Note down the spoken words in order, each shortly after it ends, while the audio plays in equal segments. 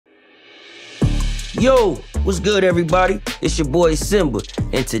Yo, what's good everybody? It's your boy Symba,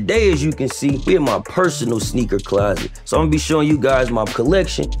 and today as you can see, we in my personal sneaker closet. So I'm gonna be showing you guys my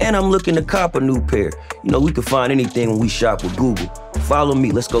collection, and I'm looking to cop a new pair. You know, we can find anything when we shop with Google. Follow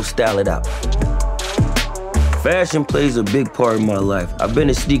me, let's go style it out. Fashion plays a big part in my life. I've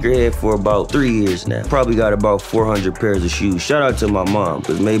been a sneakerhead for about 3 years now. Probably got about 400 pairs of shoes. Shout out to my mom,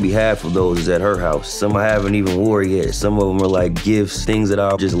 because maybe half of those is at her house. Some I haven't even wore yet. Some of them are like gifts, things that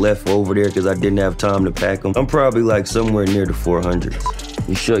I just left over there because I didn't have time to pack them. I'm probably like somewhere near the 400s. Let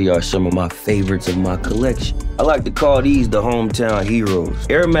me show y'all some of my favorites of my collection. I like to call these the hometown heroes.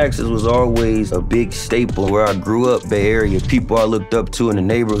 Air Maxes was always a big staple where I grew up, Bay Area. People I looked up to in the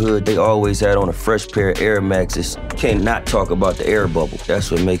neighborhood, they always had on a fresh pair of Air Maxes. Can't not talk about the air bubble.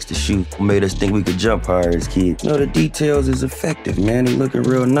 That's what makes the shoe. Made us think we could jump higher as kids. You know, the details is effective, man. They looking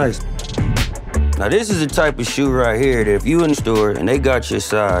real nice. Now this is the type of shoe right here that if you in the store and they got your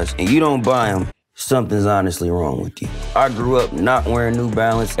size and you don't buy them, something's honestly wrong with you. I grew up not wearing New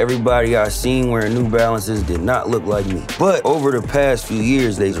Balance. Everybody I seen wearing New Balances did not look like me. But over the past few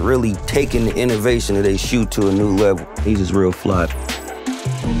years, they've really taken the innovation of their shoe to a new level. These is real fly.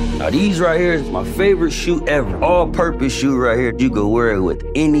 Now these right here is my favorite shoe ever. All-purpose shoe right here. You can wear it with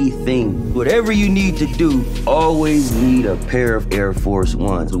anything. Whatever you need to do, always need a pair of Air Force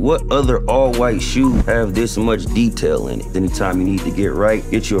Ones. What other all-white shoe have this much detail in it? Anytime you need to get right,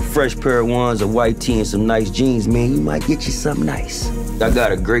 get you a fresh pair of ones, a white tee, and some nice jeans, man, you might get you something nice. I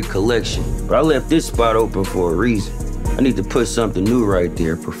got a great collection, but I left this spot open for a reason. I need to put something new right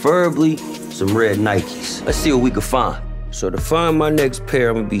there, preferably some red Nikes. Let's see what we can find. So to find my next pair,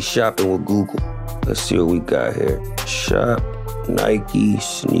 I'm gonna be shopping with Google. Let's see what we got here. Shop Nike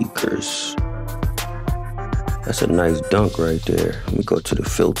sneakers. That's a nice dunk right there. Let me go to the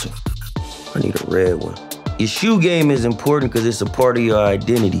filter. I need a red one. Your shoe game is important because it's a part of your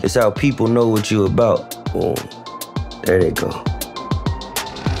identity. It's how people know what you're about. Boom. There they go.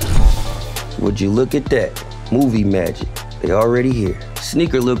 Would you look at that? Movie magic. They already here.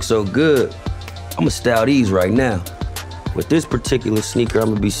 Sneaker looks so good. I'm gonna style these right now. With this particular sneaker, I'm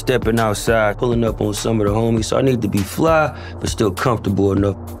gonna be stepping outside, pulling up on some of the homies, so I need to be fly, but still comfortable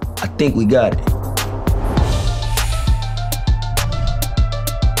enough. I think we got it.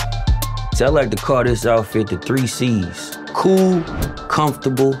 See, I like to call this outfit the 3 C's. Cool,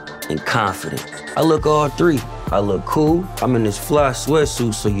 comfortable, and confident. I look all three. I look cool, I'm in this fly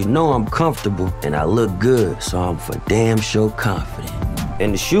sweatsuit, so you know I'm comfortable, and I look good, so I'm for damn sure confident.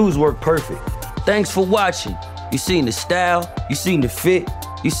 And the shoes work perfect. Thanks for watching. You seen the style, you seen the fit,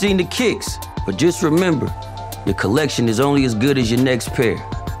 you seen the kicks. But just remember, your collection is only as good as your next pair.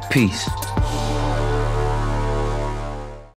 Peace.